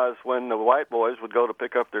explanation was when the white boys would go to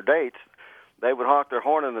pick up their dates, they would honk their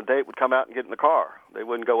horn and the date would come out and get in the car. They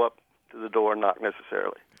wouldn't go up to the door and knock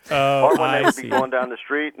necessarily. Oh, or when they would see. be going down the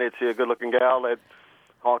street and they'd see a good-looking gal, they'd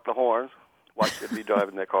honk the horns. Watch they'd be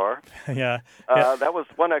driving their car. Yeah. That was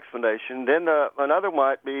one explanation. Then another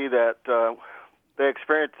might be that they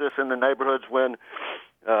experienced this in the neighborhoods when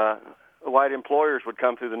white employers would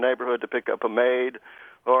come through the neighborhood to pick up a maid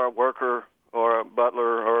or a worker or a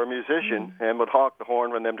butler or a musician and would honk the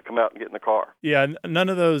horn for them to come out and get in the car. Yeah, none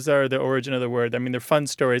of those are the origin of the word. I mean, they're fun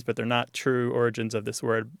stories, but they're not true origins of this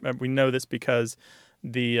word. We know this because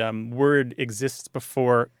the word exists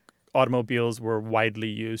before automobiles were widely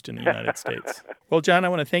used in the United States. Well, John, I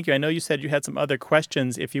want to thank you. I know you said you had some other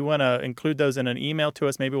questions. If you want to include those in an email to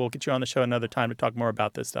us, maybe we'll get you on the show another time to talk more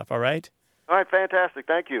about this stuff, all right? All right, fantastic.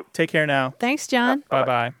 Thank you. Take care now. Thanks, John.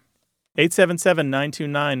 Bye-bye.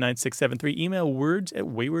 877-929-9673. Email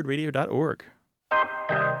words@waywardradio.org.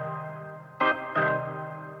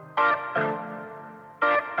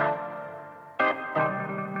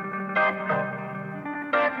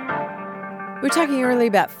 We were talking earlier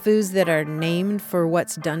about foods that are named for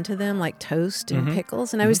what's done to them, like toast and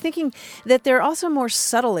pickles. And I was thinking that there are also more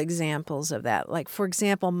subtle examples of that. Like, for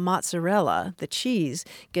example, mozzarella, the cheese,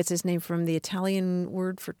 gets its name from the Italian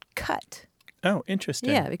word for cut. Oh,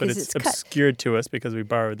 interesting. Yeah, because but it's cut. obscured to us because we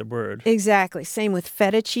borrowed the word. Exactly. Same with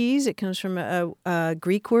feta cheese. It comes from a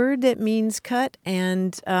Greek word that means cut,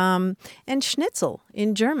 and schnitzel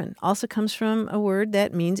in German also comes from a word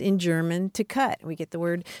that means in German to cut. We get the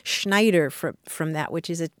word Schneider from that, which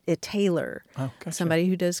is a tailor, somebody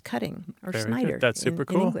who does cutting, or Very Schneider. good. That's super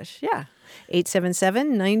cool. In English. Yeah.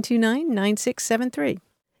 877-929-9673.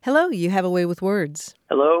 Hello, you have a way with words.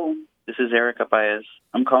 Hello, this is Eric Apayas.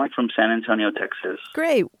 I'm calling from San Antonio, Texas.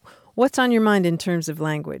 Great. What's on your mind in terms of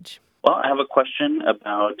language? Well, I have a question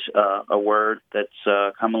about a word that's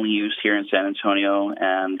commonly used here in San Antonio,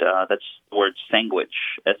 and that's the word sandwich,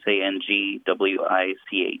 Sangwich.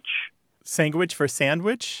 Sandwich for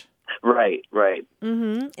sandwich? Right.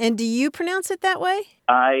 Mm-hmm. And do you pronounce it that way?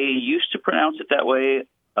 I used to pronounce it that way,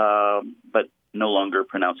 but no longer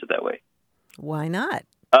pronounce it that way. Why not?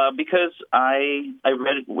 Because I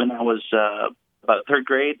read it when I was about third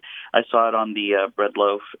grade. I saw it on the bread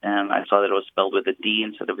loaf, and I saw that it was spelled with a D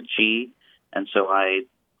instead of a G, and so I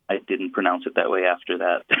didn't pronounce it that way after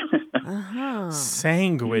that.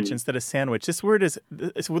 Sandwich instead of sandwich.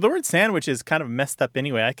 The word sandwich is kind of messed up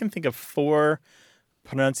anyway. I can think of 4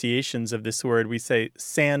 pronunciations of this word. We say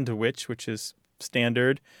sandwich, which is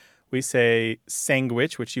standard. We say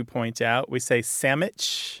sandwich, which you point out. We say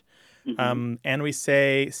sandwich. And we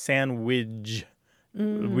say sandwich.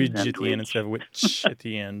 Widge at the end instead of witch at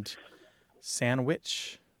the end.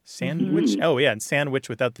 Sandwich. Oh, yeah, and sandwich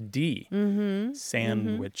without the D.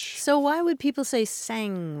 Sandwich. So why would people say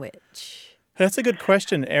sandwich? That's a good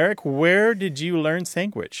question. Eric, where did you learn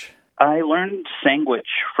sandwich? I learned sandwich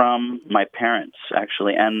from my parents,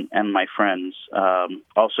 actually, and my friends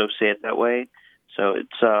also say it that way. So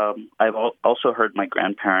it's I've also heard my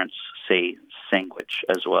grandparents say sandwich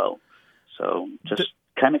as well. So just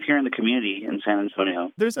kind of here in the community in San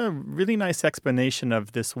Antonio. There's a really nice explanation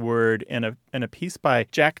of this word in a piece by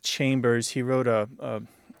Jack Chambers. He wrote a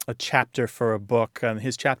chapter for a book.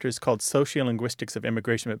 His chapter is called Sociolinguistics of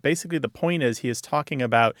Immigration. But basically the point is he is talking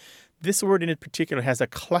about this word in particular has a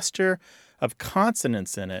cluster of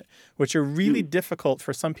consonants in it, which are really difficult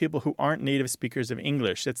for some people who aren't native speakers of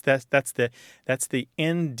English. That's the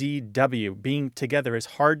NDW. Being together is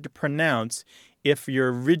hard to pronounce if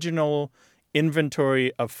your original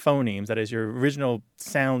inventory of phonemes, that is your original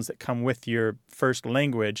sounds that come with your first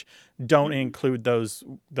language, don't include those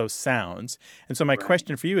sounds. And so my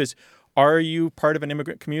question for you is, are you part of an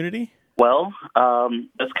immigrant community? Well,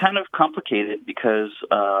 it's kind of complicated because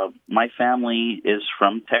my family is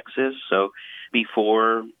from Texas. So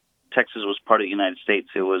before Texas was part of the United States,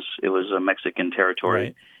 it was a Mexican territory.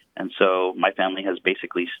 Right. And so my family has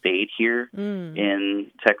basically stayed here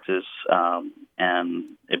in Texas,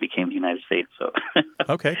 and it became the United States. So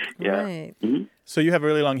okay. Yeah. Right. Mm-hmm. So you have a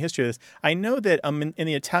really long history of this. I know that in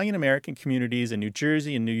the Italian-American communities in New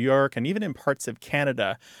Jersey and New York and even in parts of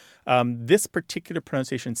Canada, this particular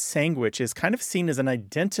pronunciation, sandwich, is kind of seen as an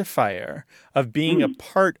identifier of being a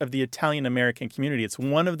part of the Italian-American community. It's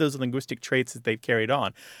one of those linguistic traits that they've carried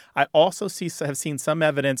on. I also have seen some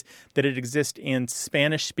evidence that it exists in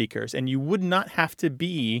Spanish speakers, and you would not have to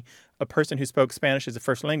be a person who spoke Spanish as a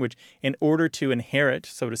first language in order to inherit,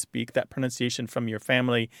 so to speak, that pronunciation from your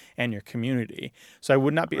family and your community. So I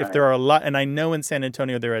would not be, if there are a lot, and I know in San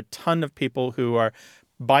Antonio there are a ton of people who are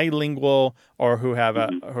bilingual or who have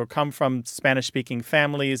who come from Spanish-speaking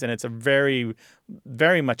families, and it's a very,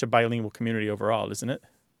 very much a bilingual community overall, isn't it?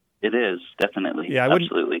 It is, definitely. Yeah,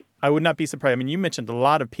 absolutely. I would not be surprised. I mean, you mentioned a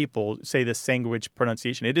lot of people say this sandwich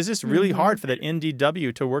pronunciation. It is just really hard for that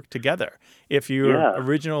NDW to work together if your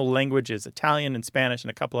original language is Italian and Spanish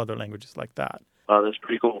and a couple other languages like that. Oh, that's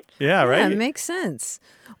pretty cool. Yeah, right? Yeah, it makes sense.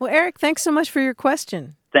 Well, Eric, thanks so much for your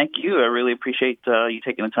question. Thank you. I really appreciate you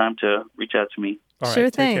taking the time to reach out to me. All right,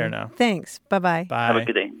 sure take thing. care now. Thanks. Bye-bye. Bye. Have a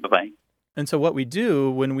good day. Bye-bye. And so what we do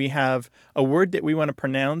when we have a word that we want to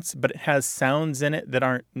pronounce, but it has sounds in it that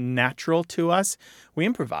aren't natural to us, we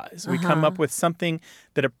improvise. We come up with something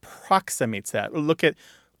that approximates that. Look at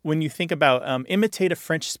when you think about imitate a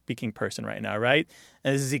French-speaking person right now, right?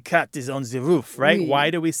 The cat is on the roof, right? Oui. Why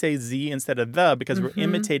do we say the instead of the? Because we're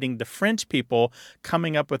imitating the French people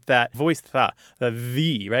coming up with that voice,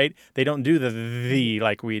 the, right? They don't do the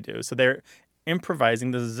like we do. So they're improvising.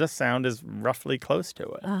 The z sound is roughly close to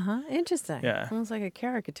it. Interesting. Yeah. Sounds like a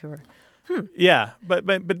caricature. Yeah, but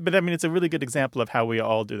I mean, it's a really good example of how we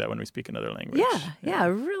all do that when we speak another language. Yeah,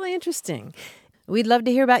 really interesting. We'd love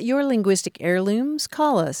to hear about your linguistic heirlooms.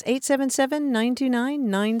 Call us,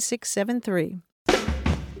 877-929-9673.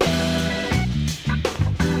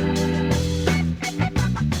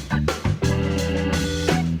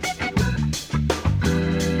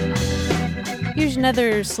 Here's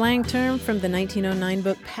another slang term from the 1909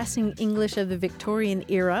 book, Passing English of the Victorian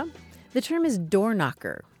Era. The term is door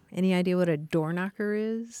knocker. Any idea what a door knocker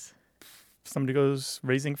is? Somebody goes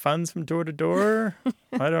raising funds from door to door.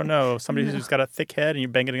 I don't know. Somebody who's got a thick head and you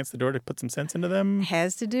bang it against the door to put some sense into them.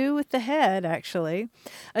 Has to do with the head, actually.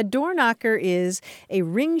 A door knocker is a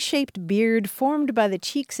ring-shaped beard formed by the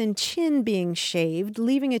cheeks and chin being shaved,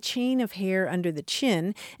 leaving a chain of hair under the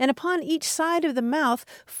chin, and upon each side of the mouth,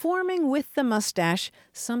 forming with the mustache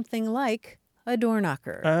something like a door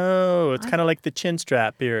knocker. Oh, it's kind of like the chin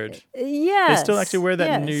strap beard. Yes. They still actually wear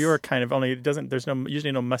that in New York, kind of, only it doesn't, there's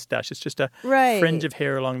usually no mustache. It's just a fringe of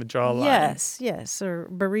hair along the jawline. Yes, or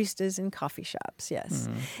baristas in coffee shops, yes.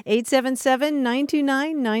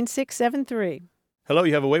 877-929-9673. Hello,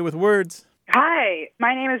 you have a way with words. Hi,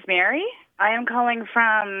 my name is Mary. I am calling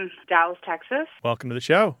from Dallas, Texas. Welcome to the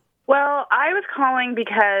show. Well, I was calling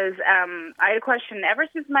because I had a question. Ever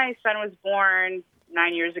since my son was born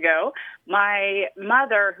 9 years ago, my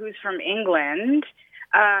mother, who's from England,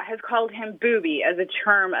 has called him Booby as a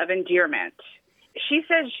term of endearment. She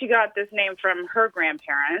says she got this name from her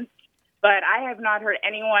grandparents, but I have not heard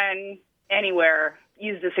anyone anywhere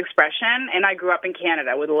use this expression, and I grew up in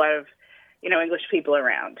Canada with a lot of, English people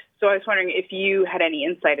around. So I was wondering if you had any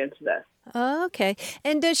insight into this. Okay.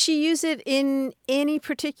 And does she use it in any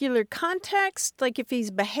particular context, like if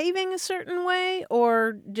he's behaving a certain way,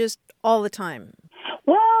 or just all the time?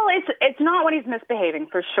 Well, it's not when he's misbehaving,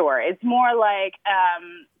 for sure. It's more like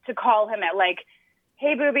to call him at, like,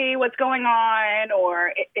 hey, Booby, what's going on?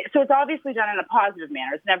 So it's obviously done in a positive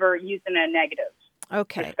manner. It's never used in a negative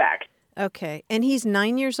respect. Okay. And he's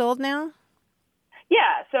 9 years old now?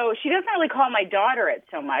 Yeah, so she doesn't really call my daughter it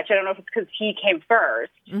so much. I don't know if it's because he came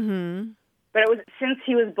first. But it was since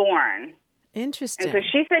he was born. Interesting. And so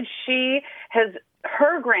she said she has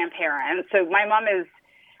her grandparents, so my mom is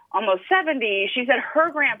almost 70, she said her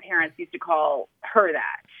grandparents used to call her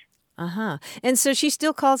that. And so she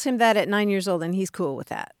still calls him that at 9 years old, and he's cool with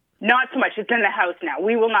that? Not so much. It's in the house now.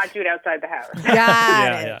 We will not do it outside the house.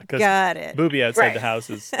 Got it. Booby outside the house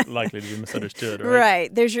is likely to be misunderstood, right?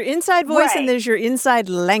 Right. There's your inside voice and there's your inside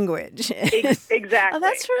language. Exactly. Oh,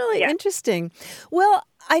 that's really interesting. Well,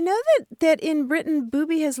 I know that in Britain,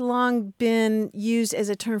 booby has long been used as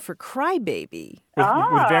a term for crybaby.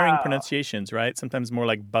 With varying pronunciations, right? Sometimes more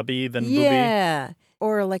like bubby than booby. Yeah.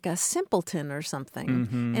 Or like a simpleton or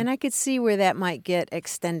something. And I could see where that might get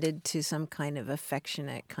extended to some kind of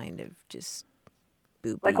affectionate kind of just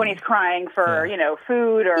booby. Like when he's crying for,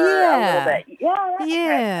 food or a little bit.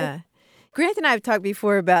 Yeah. Grant and I have talked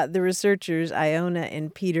before about the researchers Iona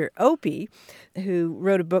and Peter Opie, who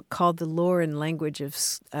wrote a book called The Lore and Language of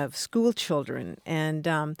School Children. And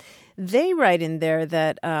they write in there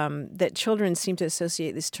that that children seem to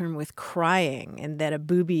associate this term with crying, and that a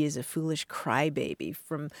booby is a foolish crybaby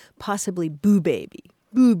from possibly boo baby.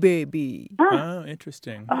 Boo baby. Oh,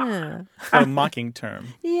 interesting. Yeah. A mocking term.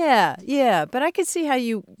 Yeah. But I could see how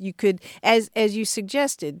you could, as you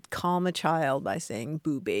suggested, calm a child by saying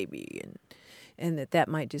boo baby, and that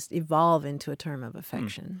might just evolve into a term of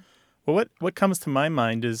affection. Well, what comes to my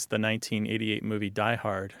mind is the 1988 movie Die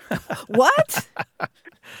Hard. What?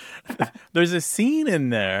 There's a scene in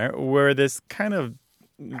there where this kind of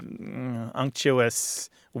unctuous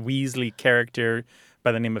Weasley character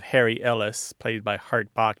by the name of Harry Ellis, played by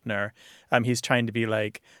Hart Bochner, he's trying to be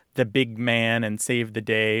like the big man and save the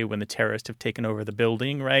day when the terrorists have taken over the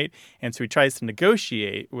building, right? And so he tries to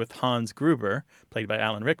negotiate with Hans Gruber, played by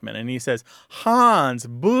Alan Rickman, and he says, "Hans,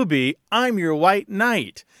 booby, I'm your white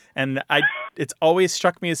knight." And it's always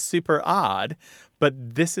struck me as super odd,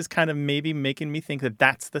 but this is kind of maybe making me think that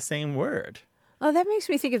that's the same word. Oh, that makes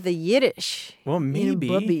me think of the Yiddish. Well, maybe.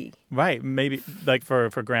 Bubby. Right, maybe like for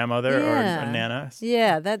grandmother or nana.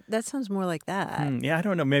 Yeah, that sounds more like that. Yeah, I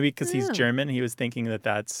don't know. Maybe because he's German, he was thinking that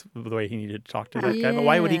that's the way he needed to talk to that guy. But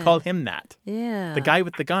why would he call him that? Yeah. The guy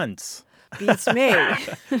with the guns. Beats me.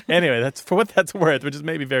 Anyway, that's for what that's worth, which is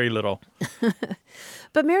maybe very little.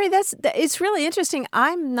 But Mary, it's really interesting.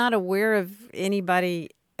 I'm not aware of anybody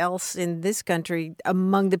else in this country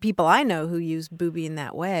among the people I know who use booby in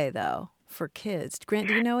that way, though, for kids. Grant,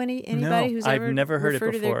 do you know anybody who's I've ever never heard it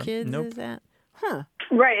referred to their before. kids Nope. as that? Huh.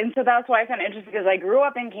 Right, and so that's why I found it interesting, because I grew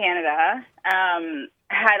up in Canada,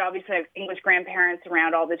 had obviously English grandparents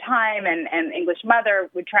around all the time, and English mother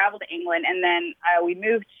would travel to England, and then we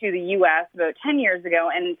moved to the U.S. about 10 years ago,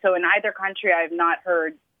 and so in either country I've not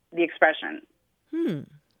heard the expression.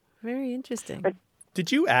 Very interesting.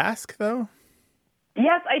 Did you ask, though?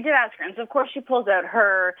 Yes, I did ask her, and so of course she pulls out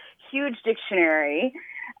her huge dictionary,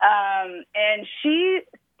 and she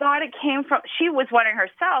thought it came from, she was wondering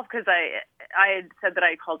herself, because I had said that I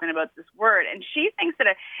had called in about this word, and she thinks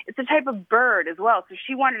that it's a type of bird as well. So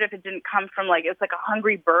she wondered if it didn't come from, like, it's like a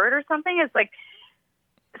hungry bird or something. It's like,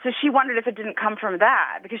 so she wondered if it didn't come from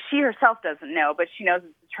that, because she herself doesn't know, but she knows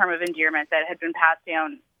it's a term of endearment that had been passed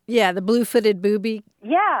down. Yeah, the blue-footed booby.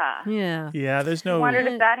 Yeah. Yeah, there's no... I wondered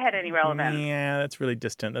if that had any relevance. Yeah, that's really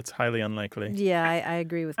distant. That's highly unlikely. Yeah, I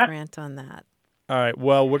agree with Grant on that. All right,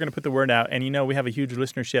 well, we're going to put the word out, and we have a huge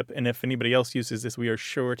listenership, and if anybody else uses this, we are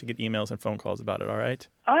sure to get emails and phone calls about it, all right?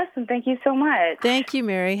 Awesome. Thank you so much. Thank you,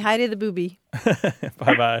 Mary. Hi to the booby.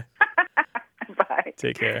 Bye-bye. Bye.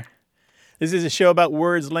 Take care. This is a show about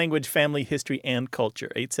words, language, family, history, and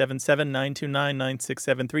culture.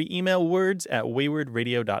 877-929-9673. Email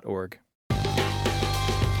words@waywardradio.org.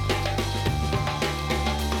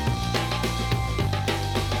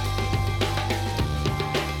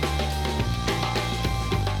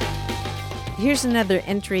 Here's another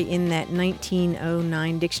entry in that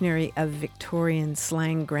 1909 Dictionary of Victorian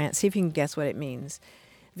Slang, Grant. See if you can guess what it means.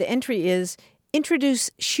 The entry is,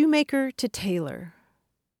 introduce shoemaker to tailor.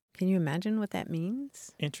 Can you imagine what that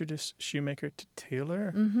means? Introduce shoemaker to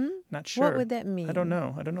tailor? Mm-hmm. Not sure. What would that mean? I don't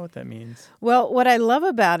know. I don't know what that means. Well, what I love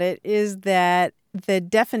about it is that the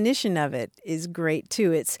definition of it is great,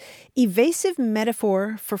 too. It's evasive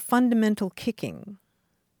metaphor for fundamental kicking.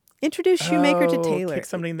 Introduce shoemaker to tailor. Kick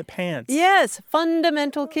somebody in the pants. Yes,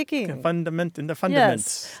 fundamental kicking. In the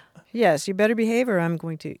fundaments. Yes, you better behave or I'm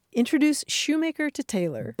going to introduce shoemaker to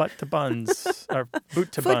tailor. Butt to buns. Or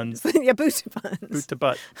boot to buns. Yeah, boot to buns. Boot to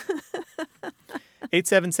butt.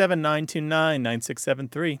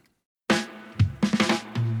 877-929-9673.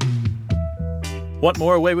 Want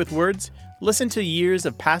more Away with Words? Listen to years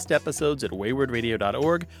of past episodes at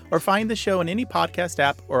waywardradio.org or find the show in any podcast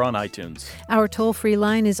app or on iTunes. Our toll-free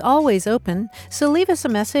line is always open, so leave us a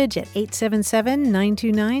message at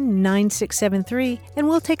 877-929-9673 and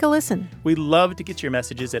we'll take a listen. We'd love to get your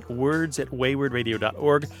messages at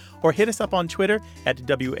words@waywardradio.org or hit us up on Twitter at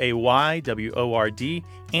WAYWORD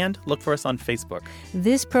and look for us on Facebook.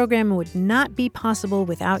 This program would not be possible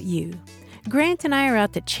without you. Grant and I are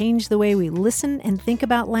out to change the way we listen and think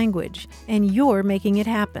about language, and you're making it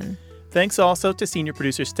happen. Thanks also to senior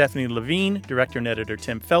producer Stephanie Levine, director and editor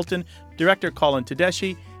Tim Felton, director Colin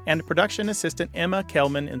Tedeschi, and production assistant Emma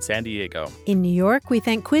Kelman in San Diego. In New York, we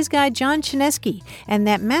thank quiz guy John Chinesky and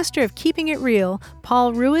that master of keeping it real,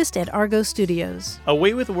 Paul Ruist at Argo Studios.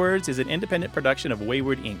 Away with Words is an independent production of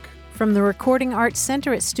Wayward Inc. From the Recording Arts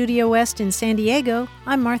Center at Studio West in San Diego,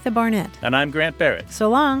 I'm Martha Barnett. And I'm Grant Barrett. So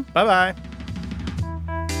long. Bye-bye.